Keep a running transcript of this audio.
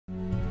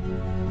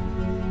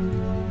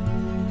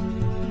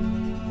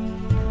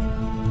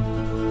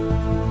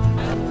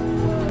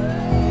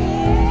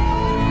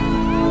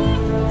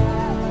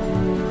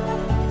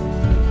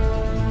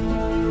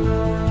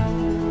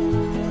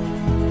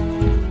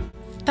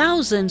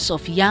Thousands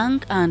of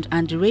young and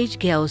underage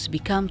girls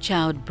become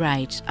child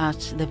brides at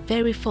the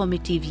very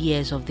formative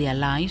years of their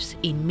lives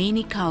in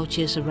many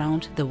cultures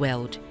around the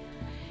world.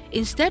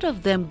 Instead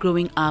of them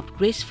growing up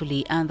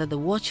gracefully under the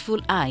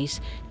watchful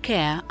eyes,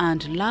 care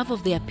and love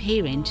of their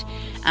parents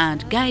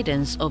and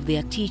guidance of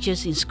their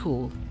teachers in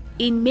school.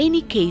 In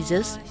many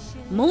cases,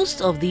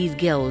 most of these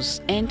girls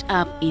end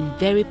up in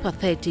very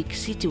pathetic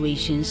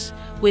situations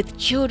with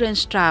children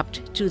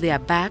strapped to their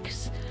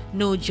backs,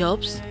 no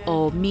jobs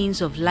or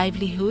means of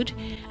livelihood,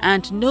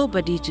 and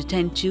nobody to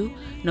tend to,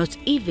 not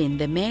even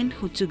the men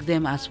who took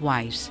them as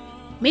wives.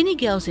 Many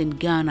girls in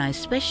Ghana,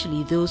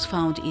 especially those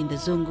found in the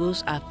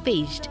Zongos, are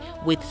faced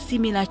with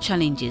similar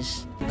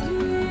challenges.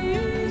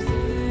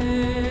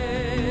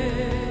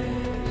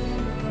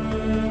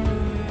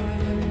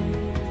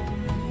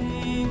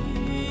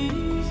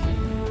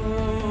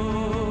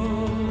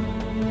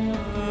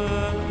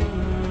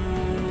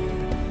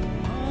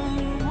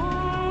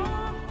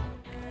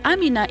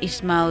 Amina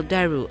Ismail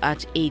Daru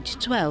at age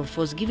 12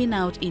 was given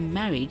out in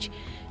marriage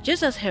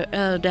just as her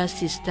elder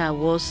sister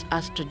was,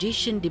 as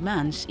tradition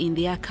demands in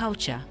their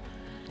culture.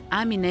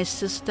 Amina's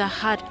sister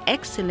had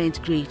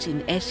excellent grades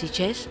in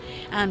SHS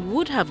and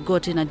would have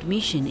gotten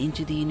admission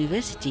into the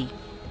university.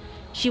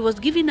 She was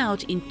given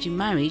out into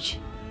marriage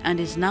and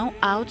is now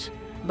out,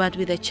 but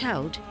with a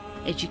child,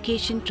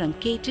 education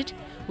truncated,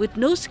 with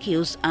no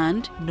skills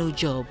and no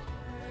job.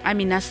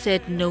 Amina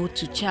said no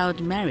to child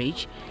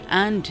marriage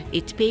and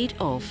it paid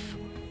off.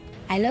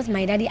 I lost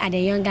my daddy at a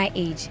younger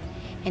age,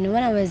 and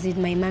when I was with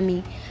my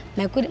mommy,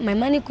 my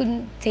money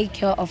couldn't take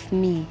care of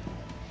me.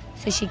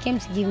 So she came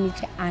to give me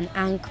to an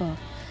uncle.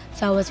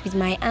 So I was with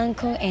my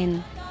uncle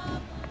and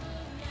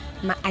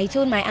I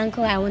told my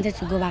uncle I wanted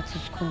to go back to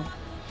school.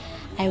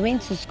 I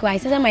went to school. I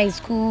started my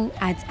school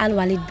at Al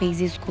Walid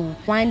Basic School.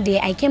 One day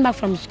I came back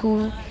from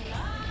school.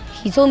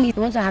 He told me he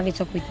wants to have a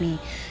talk with me.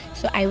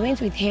 So I went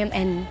with him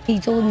and he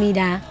told me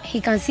that he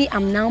can see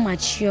I'm now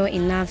mature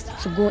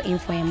enough to go in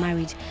for a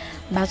marriage.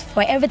 But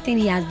for everything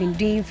he has been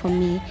doing for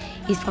me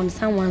is from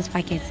someone's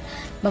pocket.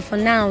 But for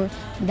now,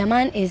 the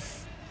man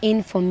is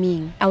in for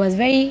me. I was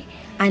very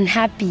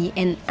unhappy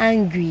and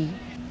angry.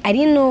 I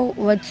didn't know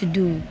what to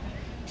do.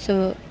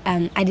 So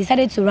I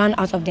decided to run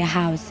out of the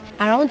house.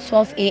 Around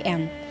 12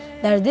 a.m.,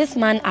 there was this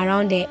man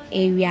around the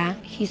area.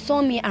 He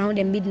saw me around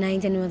the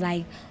midnight and was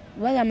like,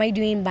 what am I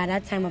doing by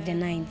that time of the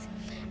night?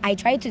 I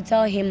tried to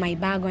tell him my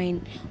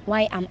background,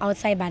 why I'm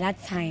outside by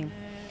that time.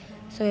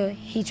 So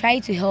he tried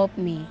to help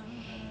me.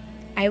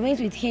 I went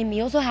with him. He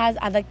also has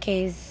other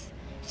kids.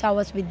 So I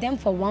was with them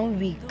for 1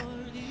 week.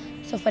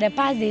 So for the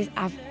past days,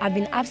 I've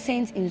been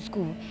absent in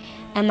school.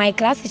 And my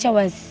class teacher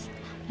was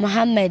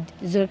Mohammed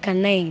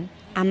Zulkarnain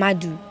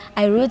Amadou.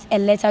 I wrote a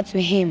letter to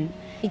him.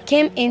 He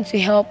came in to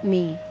help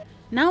me.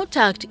 Now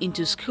tucked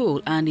into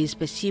school and is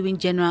pursuing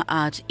general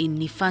arts in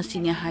Nifa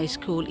Senior High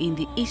School in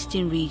the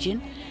Eastern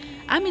region,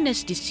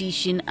 Amina's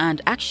decision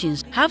and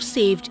actions have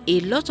saved a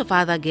lot of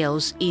other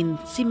girls in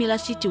similar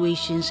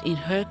situations in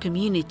her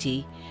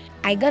community.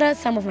 I gathered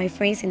some of my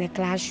friends in the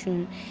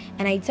classroom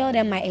and I tell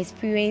them my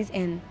experience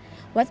and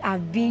what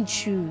I've been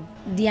through.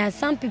 There are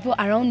some people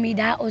around me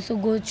that also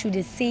go through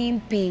the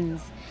same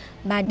pains,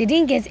 but they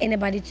didn't get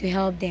anybody to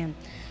help them.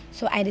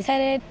 So I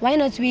decided, why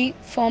not we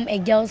form a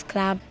girls'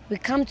 club? We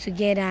come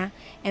together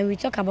and we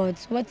talk about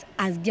what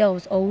as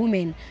girls or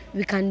women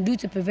we can do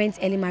to prevent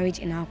early marriage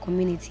in our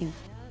community.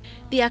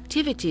 The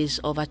activities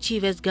of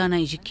Achievers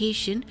Ghana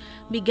Education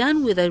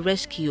began with the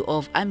rescue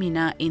of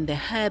Amina in the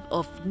herb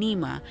of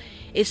Nima,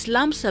 a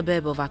slum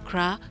suburb of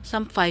Accra,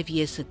 some 5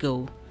 years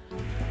ago.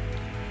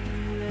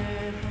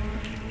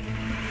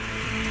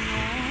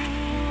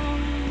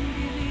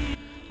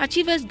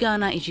 Achievers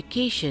Ghana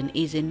Education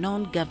is a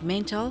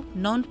non-governmental,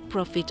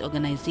 non-profit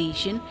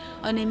organization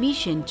on a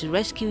mission to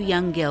rescue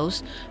young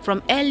girls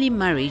from early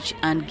marriage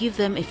and give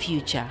them a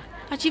future.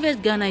 Achievers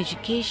Ghana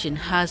Education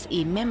has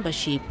a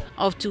membership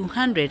of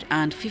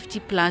 250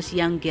 plus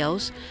young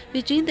girls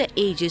between the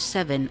ages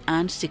 7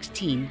 and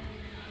 16.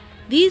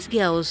 These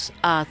girls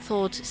are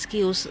taught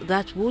skills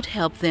that would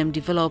help them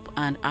develop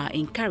and are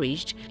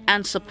encouraged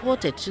and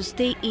supported to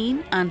stay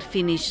in and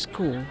finish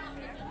school.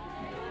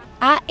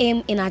 Our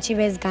aim in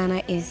Achievers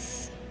Ghana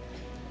is,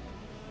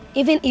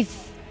 even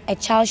if a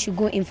child should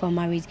go in for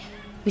marriage,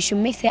 we should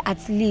make sure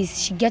at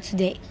least she gets to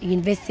the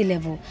university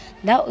level.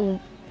 That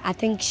will, I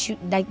think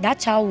that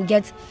child will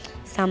get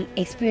some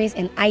experience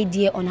and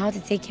idea on how to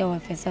take care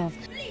of herself.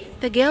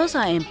 The girls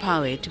are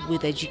empowered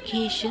with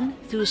education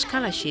through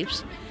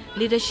scholarships,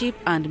 leadership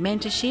and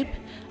mentorship,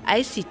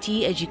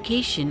 ICT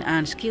education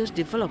and skills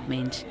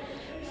development,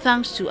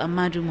 thanks to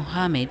Amadou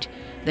Mohamed,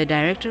 the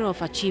director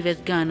of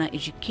Achievers Ghana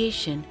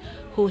Education,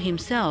 who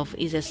himself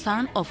is a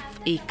son of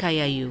a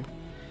Kayayu.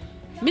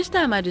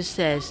 Mr. Amadou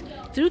says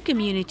through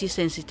community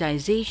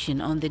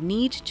sensitization on the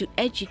need to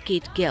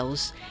educate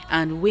girls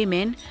and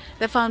women,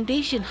 the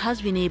foundation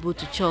has been able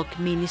to chalk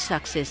many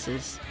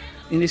successes.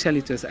 Initially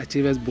it was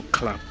Achievers Book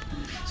Club,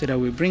 so that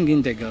we bring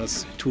in the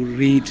girls to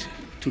read,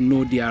 to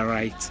know their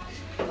rights.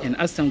 And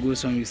as time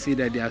goes on, we see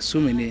that there are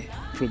so many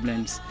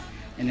problems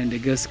and then the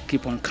girls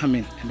keep on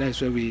coming, and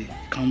that's where we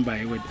come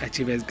by with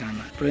Achievers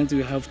Ghana. Currently,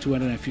 we have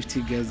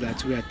 250 girls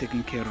that we are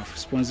taking care of,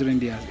 sponsoring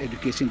their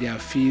education, their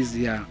fees,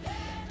 their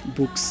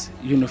books,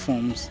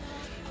 uniforms,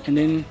 and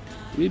then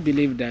we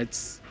believe that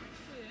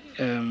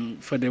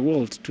for the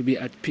world to be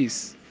at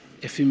peace,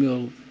 a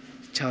female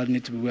child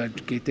needs to be well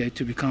educated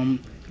to become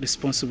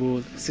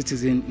responsible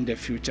citizen in the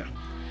future.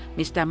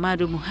 Mr.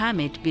 Madu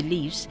Muhammad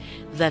believes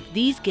that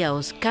these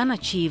girls can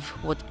achieve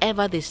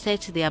whatever they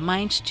set their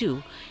minds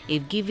to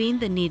if given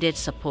the needed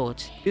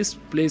support. This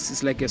place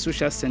is like a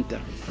social center.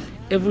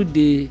 Every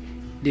day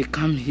they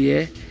come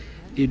here,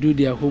 they do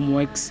their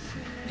homeworks,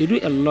 they do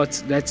a lot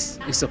that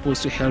is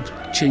supposed to help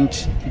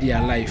change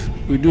their life.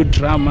 We do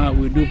drama,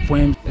 we do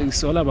poems.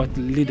 It's all about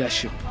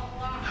leadership,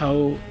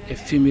 how a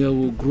female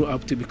will grow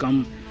up to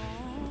become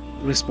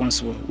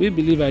responsible. We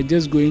believe that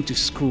just going to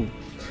school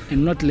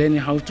and not learning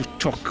how to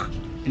talk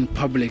in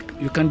public,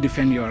 you can't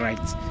defend your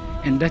rights.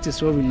 And that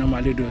is what we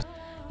normally do.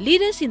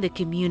 Leaders in the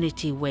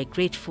community were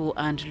grateful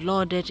and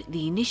lauded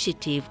the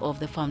initiative of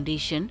the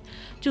foundation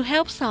to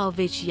help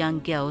salvage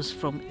young girls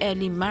from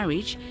early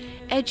marriage,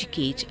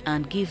 educate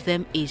and give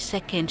them a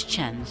second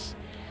chance.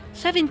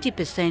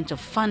 70% of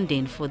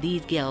funding for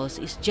these girls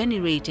is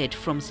generated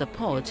from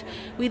support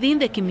within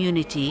the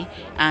community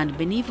and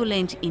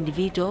benevolent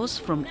individuals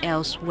from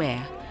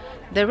elsewhere.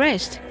 The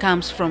rest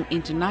comes from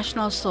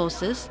international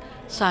sources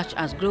such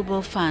as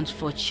Global Fund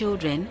for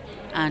Children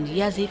and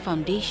Yazzie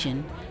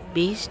Foundation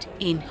based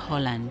in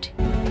Holland.